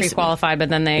they were pre-qualified, but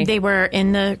then they were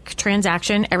in the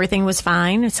transaction. Everything was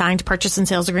fine. Signed purchase and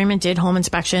sales agreement, did home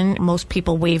inspection. Most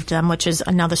people waived them, which is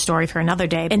another story for another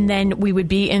day. And then we would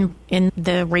be in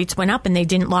the rates went up and they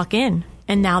didn't lock in.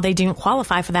 And now they didn't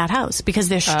qualify for that house because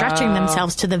they're stretching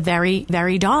themselves to the very,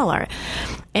 very dollar.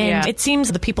 And it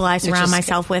seems the people I surround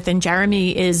myself with, and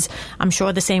Jeremy is, I'm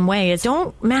sure, the same way, is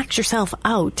don't max yourself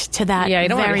out to that you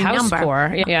don't very want a house number.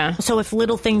 Score. Yeah. So if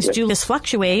little things do just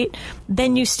fluctuate,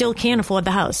 then you still can't afford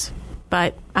the house.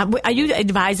 But are you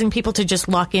advising people to just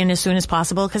lock in as soon as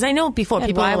possible? Because I know before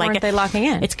people why are like, weren't they locking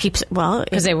in? It keeps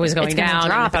because it was going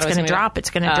down. It's going to drop. It's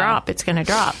going to drop. It's going to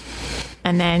drop.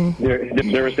 And then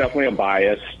there was definitely a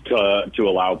bias to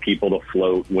allow people to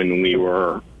float when we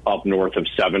were up north of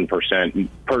 7%.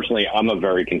 Personally, I'm a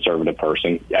very conservative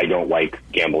person. I don't like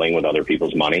gambling with other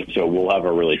people's money, so we'll have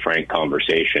a really frank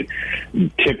conversation.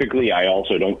 Typically, I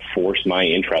also don't force my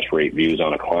interest rate views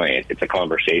on a client. It's a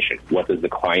conversation. What does the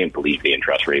client believe the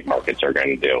interest rate markets are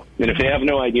going to do? And if they have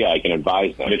no idea, I can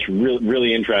advise them. It's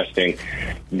really interesting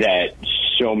that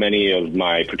so many of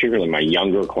particularly my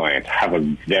younger clients, have a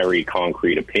very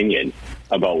concrete opinion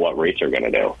about what rates are going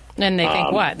to do. And they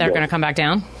think what? They're going to come back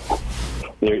down?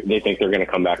 They think they're going to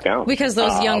come back down. Because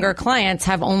those younger clients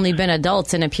have only been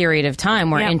adults in a period of time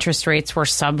where interest rates were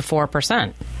sub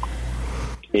 4%.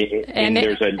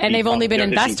 And they've only been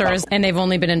investors,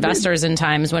 in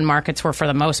times when markets were, for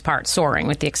the most part, soaring,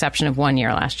 with the exception of 1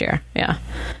 year last year. Yeah,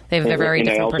 they have a very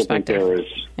different perspective. I also think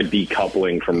there is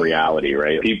decoupling from reality,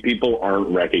 right? People aren't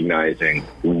recognizing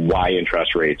why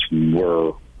interest rates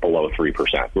were below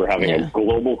 3%. We're having a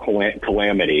global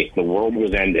calamity. The world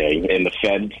was ending, and the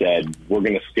Fed said, we're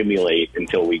going to stimulate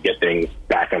until we get things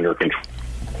back under control.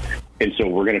 And so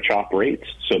we're going to chop rates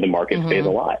so the market stays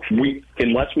alive.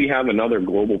 Unless we have another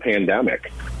global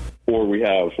pandemic, or we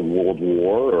have a world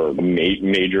war or a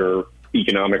major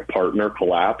economic partner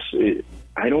collapse,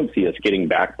 I don't see us getting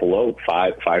back below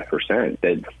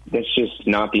 5%. That's just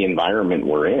not the environment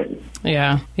we're in.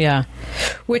 Yeah.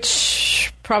 Which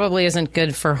probably isn't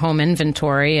good for home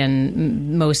inventory,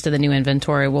 and most of the new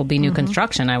inventory will be new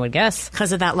construction, I would guess.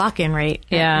 Because of that lock-in rate.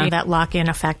 Yeah. That lock-in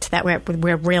effect that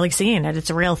we're really seeing it. It's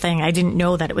a real thing. I didn't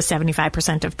know that it was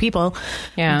 75% of people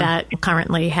that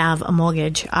currently have a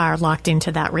mortgage are locked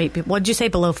into that rate. What did you say,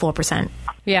 below 4%?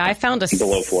 Yeah, I found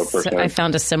below 4%. I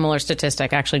found a similar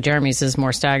statistic. Actually, Jeremy's is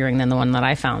more staggering than the one that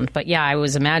I found. But yeah, I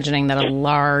was imagining that a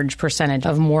large percentage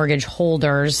of mortgage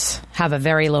holders have a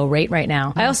very low rate right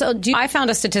now. I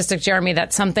found a statistic, Jeremy,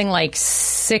 that something like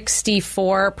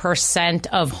 64%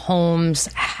 of homes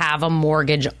have a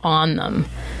mortgage on them.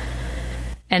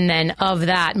 And then of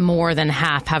that, more than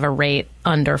half have a rate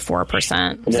under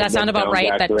 4%. Does that sound about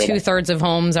right, accurate? That 2/3 of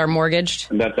homes are mortgaged?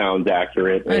 That sounds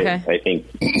accurate. Okay. I think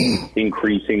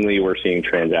increasingly we're seeing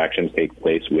transactions take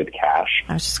place with cash.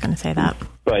 I was just going to say that.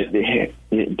 But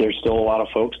there's still a lot of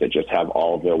folks that just have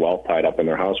all of their wealth tied up in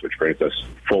their house, which brings us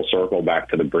full circle back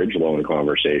to the bridge loan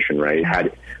conversation, right?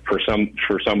 For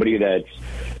somebody that's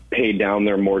paid down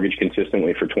their mortgage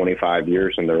consistently for 25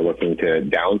 years and they're looking to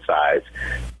downsize,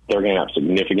 they're going to have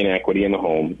significant equity in the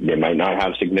home. They might not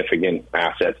have significant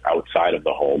assets outside of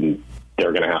the home.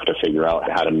 They're going to have to figure out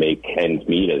how to make ends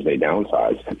meet as they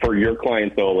downsize. For your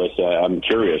clients, though, Alyssa, I'm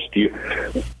curious,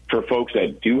 for folks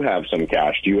that do have some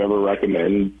cash, do you ever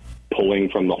recommend pulling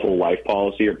from the whole life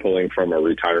policy or pulling from a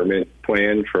retirement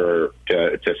plan to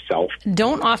self?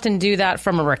 Don't often do that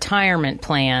from a retirement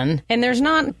plan. And there's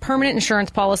not permanent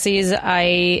insurance policies.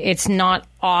 It's not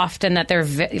often that they're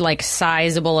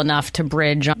sizable enough to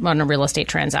bridge on a real estate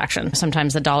transaction.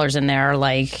 Sometimes the dollars in there are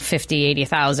like 50,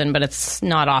 80,000, but it's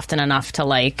not often enough to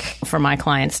for my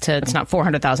clients it's not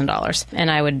 $400,000. And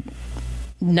I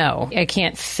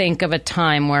can't think of a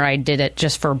time where I did it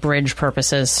just for bridge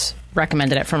purposes,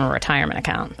 recommended it from a retirement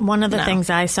account. One of the things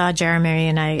I saw, Jeremy,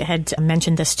 and I had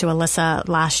mentioned this to Alyssa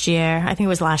last year, I think it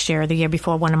was last year or the year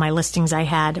before, one of my listings I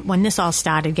had, when this all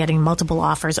started getting multiple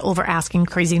offers, over asking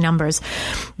crazy numbers,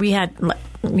 we had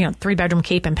 3-bedroom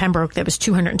Cape in Pembroke that was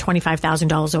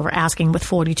 $225,000 over asking with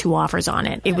 42 offers on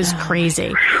it. It was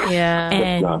crazy. Yeah.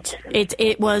 And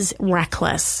it was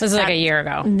reckless. This is like a year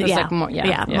ago.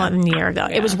 More than a year ago.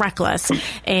 Yeah. It was reckless.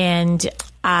 And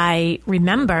I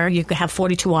remember you could have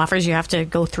 42 offers. You have to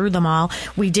go through them all.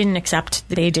 They didn't accept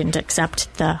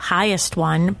the highest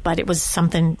one, but it was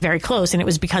something very close. And it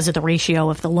was because of the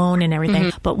ratio of the loan and everything.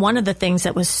 Mm-hmm. But one of the things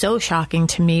that was so shocking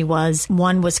to me was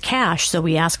one was cash. So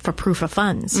we asked for proof of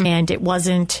funds. Mm-hmm. And it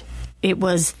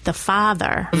was the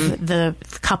father of the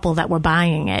couple that were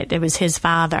buying it. It was his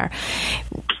father.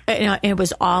 It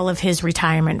was all of his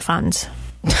retirement funds.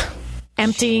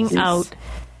 Emptying out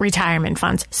retirement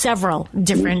funds, several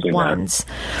different ones.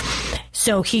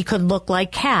 So he could look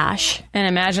like cash. And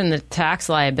imagine the tax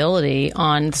liability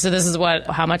on, so this is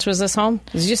how much was this home?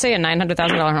 Did you say a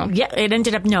 $900,000 home? Yeah, it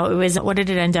ended up, what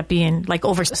did it end up being? Like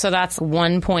over. So that's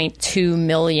 $1.2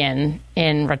 million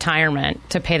in retirement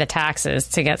to pay the taxes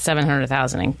to get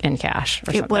 $700,000 in cash.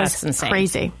 It was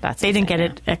crazy. They didn't get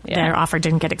it. Their offer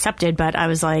didn't get accepted, but I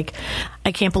was like,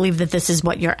 I can't believe that this is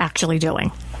what you're actually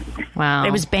doing. Wow.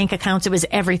 It was bank accounts. It was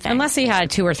everything. Unless he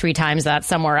had 2 or 3 times that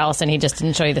somewhere else and he just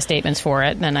didn't show you the statements for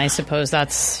it, then I suppose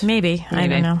that's... Maybe. I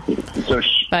don't know. So,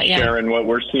 Sharon, what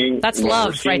we're seeing... That's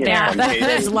love right there.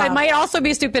 That's love. It might also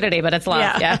be stupidity, but it's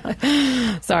love.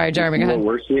 Yeah. Sorry, Jeremy, go ahead.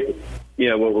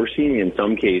 What we're seeing in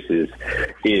some cases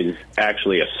is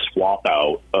actually a swap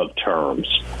out of terms.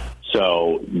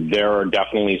 So there are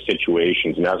definitely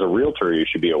situations, and as a realtor, you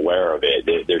should be aware of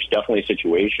it. There's definitely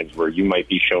situations where you might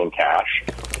be shown cash,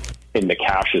 and the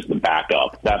cash is the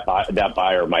backup. That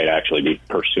buyer might actually be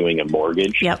pursuing a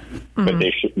mortgage. Yep. Mm-hmm. But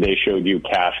they showed you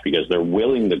cash because they're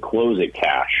willing to close it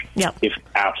cash. Yep. If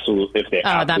they absolutely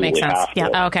that makes sense. have to.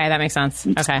 Yep. Okay, that makes sense.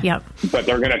 Okay. Yep. But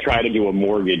they're going to try to do a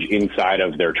mortgage inside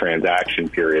of their transaction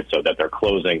period so that they're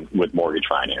closing with mortgage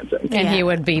financing. And he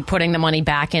would be putting the money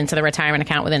back into the retirement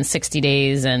account within 60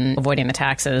 days and avoiding the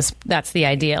taxes. That's the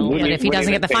ideal. But if he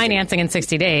doesn't get the financing in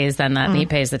 60 days, then he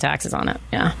pays the taxes on it.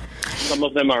 Yeah. Some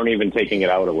of them aren't even taking it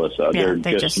out, Alyssa. Yeah,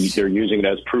 they're using it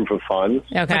as proof of funds.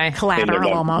 Okay. Like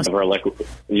collateral almost. They're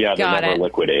never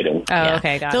liquidating. Oh,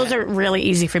 okay, got Those are really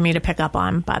easy for me to pick up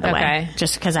on, by the way,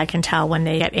 just because I can tell when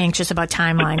they get anxious about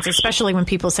timelines, especially when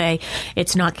people say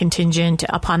it's not contingent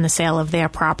upon the sale of their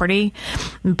property.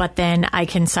 But then I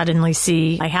can suddenly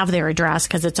see I have their address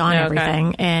because it's on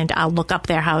everything, and I'll look up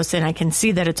their house and I can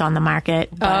see that it's on the market.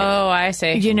 But, I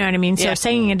see. You know what I mean? So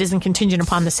saying it isn't contingent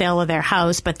upon the sale of their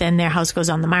house, but then their house goes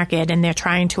on the market and they're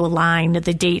trying to align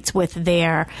the dates with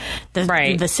the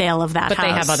sale of that house. But they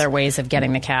have other ways of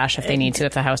getting the cash if they need to,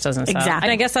 if the house doesn't sell. Exactly.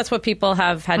 And I guess that's what people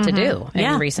have had to do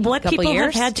in recent what couple people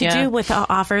years. have had to do with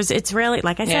offers, it's really,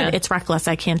 like I said, it's reckless.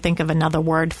 I can't think of another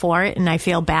word for it, and I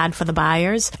feel bad for the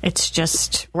buyers. It's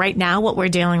just, right now what we're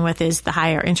dealing with is the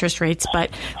higher interest rates,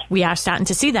 but we are starting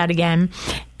to see that again,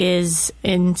 is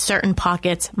in certain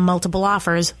pockets, multiple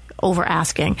offers, over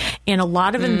asking. And a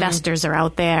lot of investors are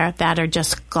out there that are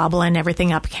just gobbling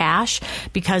everything up cash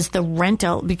because the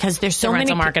rental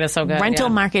market is so good. Rental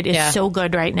market is so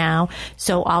good right now.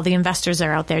 So all the investors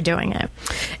are out there doing it.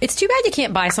 It's too bad you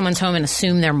can't buy someone's home and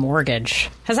assume their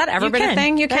mortgage. Has that ever been a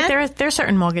thing? You can? There are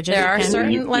certain mortgages. There are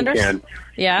certain lenders?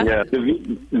 Yeah.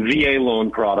 The VA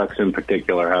loan products in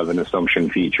particular have an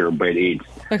assumption feature, but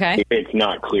it's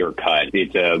not clear cut.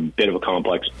 It's a bit of a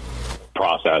complex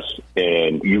process,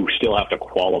 and you still have to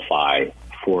qualify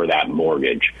for that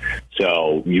mortgage.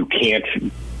 So you can't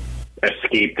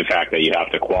escape the fact that you have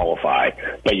to qualify,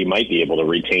 but you might be able to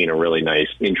retain a really nice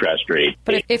interest rate.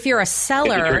 But if you're a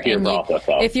seller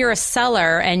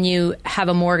and you have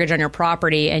a mortgage on your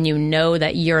property and you know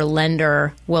that your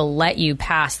lender will let you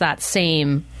pass that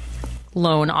same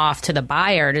loan off to the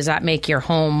buyer, does that make your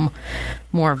home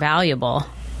more valuable?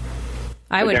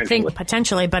 I would think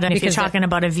potentially, but if you're talking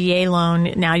about a VA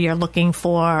loan, now you're looking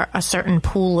for a certain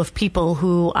pool of people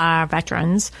who are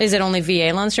veterans. Is it only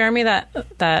VA loans, Jeremy? They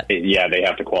have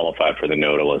to qualify for the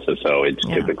note, Alyssa, so it's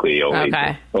typically only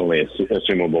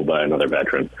assumable by another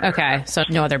veteran. Okay, so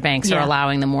no other banks are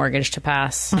allowing the mortgage to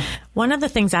pass. One of the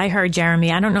things I heard,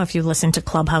 Jeremy, I don't know if you listen to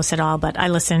Clubhouse at all, but I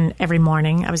listen every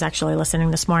morning. I was actually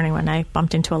listening this morning when I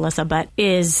bumped into Alyssa, but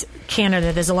is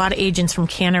Canada. There's a lot of agents from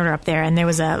Canada up there, and there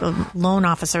was a loan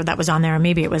officer that was on there, or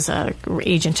maybe it was a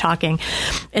agent talking.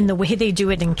 And the way they do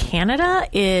it in Canada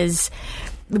is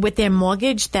with their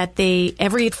mortgage that they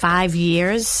every 5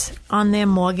 years on their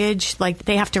mortgage, like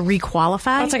they have to requalify.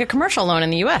 Well, it's like a commercial loan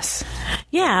in the U.S.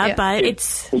 Yeah, but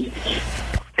it's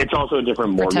also a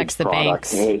different mortgage product.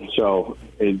 So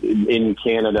in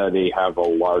Canada, they have a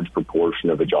large proportion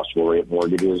of adjustable rate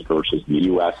mortgages versus the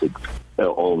U.S. It's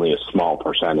only a small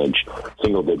percentage,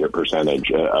 single-digit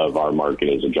percentage of our market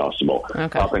is adjustable.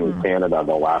 Okay. Up in Canada,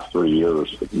 the last 3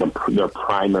 years, their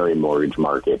primary mortgage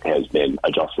market has been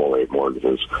adjustable rate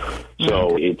mortgages.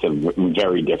 So it's a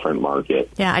very different market.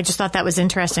 Yeah, I just thought that was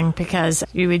interesting because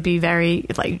you would be very,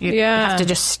 you have to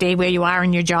just stay where you are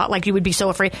in your job. Like, you would be so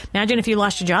afraid. Imagine if you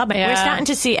lost your job. But we're starting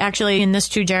to see, actually, in this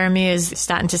too, Jeremy, is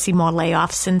starting to see more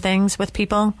layoffs and things with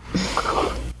people.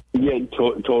 Yeah,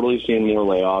 totally seeing more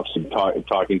layoffs and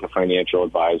talking to financial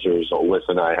advisors. Alyssa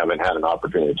and I haven't had an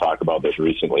opportunity to talk about this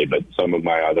recently, but some of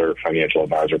my other financial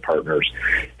advisor partners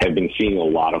have been seeing a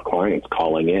lot of clients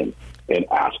calling in and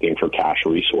asking for cash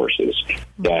resources,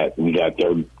 that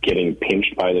they're getting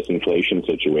pinched by this inflation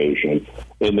situation.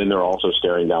 And then they're also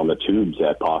staring down the tubes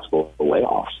at possible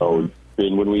layoffs. So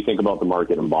when we think about the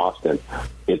market in Boston,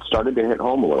 it started to hit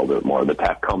home a little bit more. The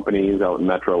tech companies out in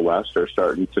Metro West are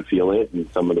starting to feel it,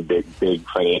 and some of the big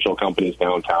financial companies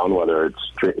downtown, whether it's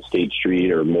State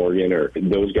Street or Morgan, or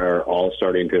those are all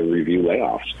starting to review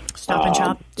layoffs. Stop and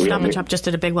Shop. Stop and Shop just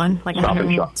did a big one, like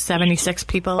 176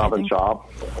 people. Stop and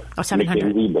Shop. Oh,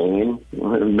 700.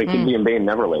 McKinsey and Bain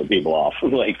never laid people off.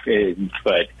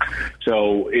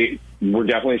 We're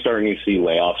definitely starting to see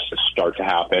layoffs start to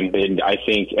happen. And I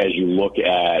think as you look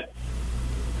at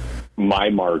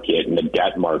my market and the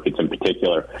debt markets in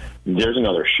particular, there's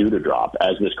another shoe to drop.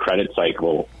 As this credit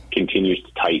cycle continues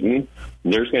to tighten,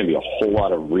 there's going to be a whole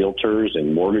lot of realtors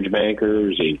and mortgage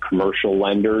bankers and commercial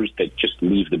lenders that just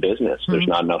leave the business. There's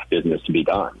not enough business to be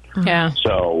done. Yeah.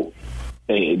 So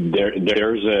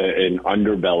there's an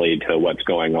underbelly to what's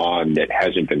going on that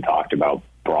hasn't been talked about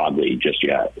broadly just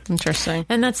yet. Interesting.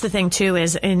 And that's the thing too,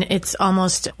 is it's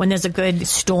almost when there's a good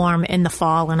storm in the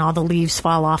fall and all the leaves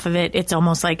fall off of it, it's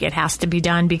almost like it has to be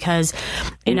done, because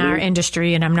in our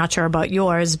industry, and I'm not sure about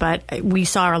yours, but we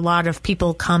saw a lot of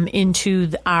people come into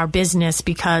our business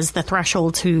because the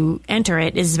threshold to enter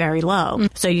it is very low.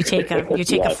 So you take a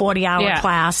 40-hour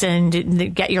class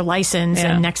and get your license,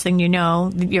 and next thing you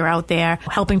know, you're out there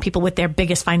helping people with their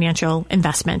biggest financial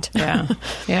investment.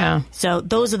 Yeah. So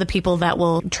those are the people that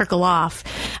will trickle off.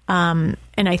 And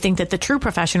I think that the true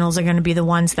professionals are going to be the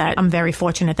ones that I'm very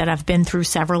fortunate that I've been through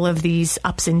several of these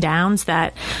ups and downs,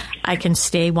 that I can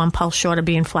stay one pulse short of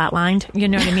being flatlined, you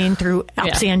know what I mean, through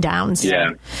ups and downs.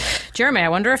 Yeah. Jeremy, I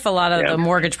wonder if a lot of the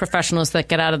mortgage professionals that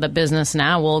get out of the business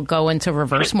now will go into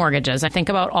reverse mortgages. I think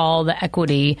about all the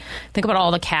equity, think about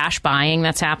all the cash buying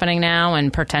that's happening now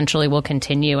and potentially will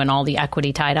continue, and all the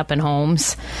equity tied up in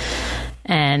homes.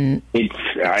 And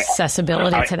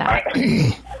accessibility to that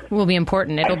will be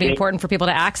important. It'll be important for people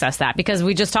to access that, because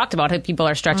we just talked about how people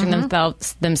are stretching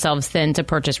themselves thin to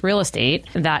purchase real estate.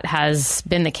 That has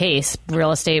been the case.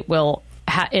 Real estate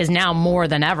is now more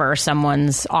than ever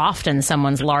often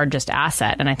someone's largest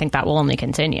asset, and I think that will only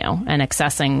continue. And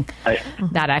accessing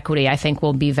that equity, I think,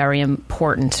 will be very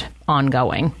important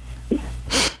ongoing.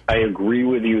 I agree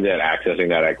with you that accessing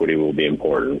that equity will be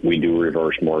important. We do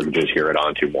reverse mortgages here at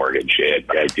On2 Mortgage.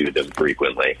 I do them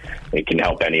frequently. It can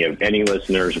help any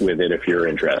listeners with it if you're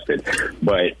interested.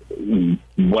 But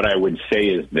what I would say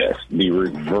is this: the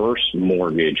reverse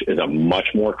mortgage is a much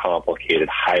more complicated,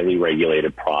 highly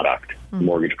regulated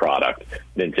mortgage product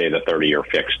than, say, the 30-year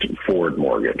fixed forward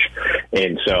mortgage.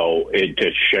 And so,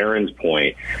 to Sharon's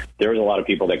point, there's a lot of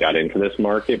people that got into this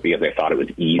market because they thought it was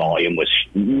volume was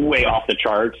way off the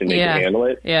charts and they could handle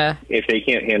it. Yeah. If they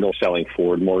can't handle selling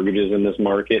forward mortgages in this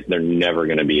market, they're never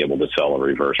going to be able to sell a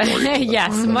reverse mortgage.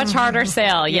 Yes, much harder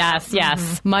sale.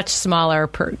 Yes. Much smaller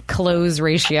per close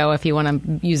ratio, if you want to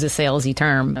use a salesy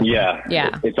term.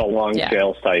 Yeah. It's a long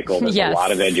sales cycle. There's a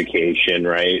lot of education,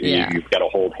 right? Yeah. You've got to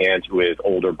hold hands with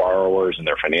older borrowers and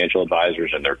their financial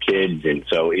advisors and their kids, and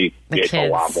so it's a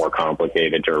lot more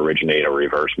complicated to originate a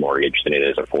reverse mortgage than it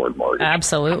is a forward mortgage.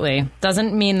 Absolutely.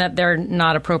 Doesn't mean that they're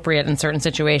not appropriate in certain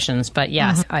situations, but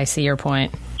yes, I see your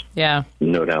point. Yeah.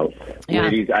 No doubt. Yeah.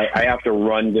 Ladies, I have to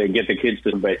run to get the kids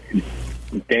to, but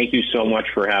thank you so much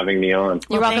for having me on.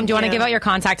 You're welcome. Do you want to give out your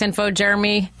contact info,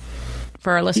 Jeremy,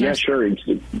 for our listeners? Yeah, sure. It's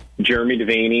Jeremy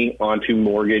Devaney, On2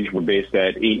 Mortgage. We're based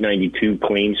at 892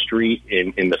 Plain Street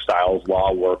in the Stiles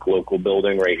Law Work Local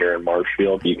Building right here in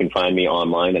Marshfield. You can find me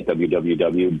online at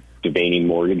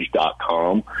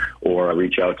www.devaneymortgage.com, or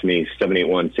reach out to me,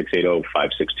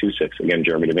 781-680-5626. Again,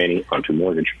 Jeremy Devaney, On2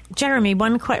 Mortgage. Jeremy,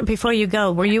 one before you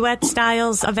go, were you at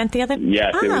Stiles' event the other day?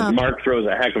 Yes, it was. Mark throws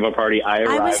a heck of a party.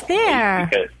 I was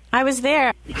there.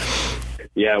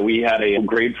 Yeah, we had a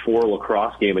grade 4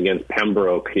 lacrosse game against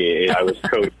Pembroke. I was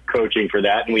coaching for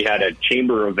that, and we had a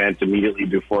chamber event immediately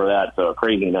before that, so a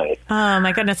crazy night. Oh,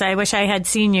 my goodness. I wish I had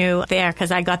seen you there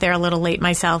because I got there a little late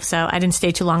myself, so I didn't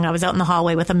stay too long. I was out in the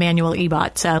hallway with a manual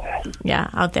e-bot, so yeah,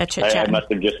 out there chit-chatting. I must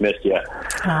have just missed you.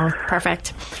 Oh,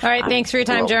 perfect. All right, thanks for your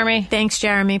time, Jeremy. Thanks,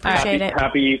 Jeremy. Appreciate it.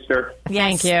 Happy Easter.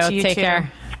 Yes, Thank you. to Take too.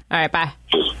 care. All right, bye.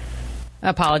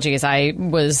 Apologies, I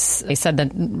said the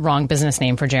wrong business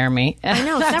name for Jeremy. I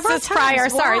know, several That's times. prior.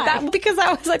 Why? Sorry, because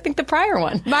that was, I think, the prior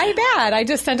one. My bad. I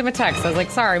just sent him a text. I was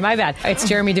like, sorry, my bad. It's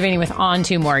Jeremy Devaney with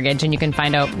On2 Mortgage, and you can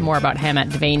find out more about him at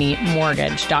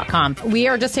DevaneyMortgage.com. We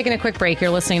are just taking a quick break. You're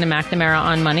listening to McNamara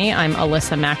on Money. I'm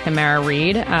Alyssa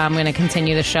McNamara-Reed. I'm going to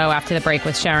continue the show after the break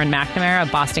with Sharon McNamara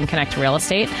of Boston Connect Real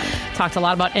Estate. Talked a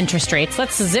lot about interest rates.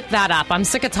 Let's zip that up. I'm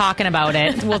sick of talking about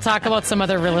it. We'll talk about some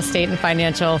other real estate and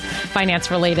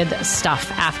finance-related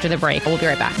stuff after the break. We'll be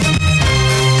right back.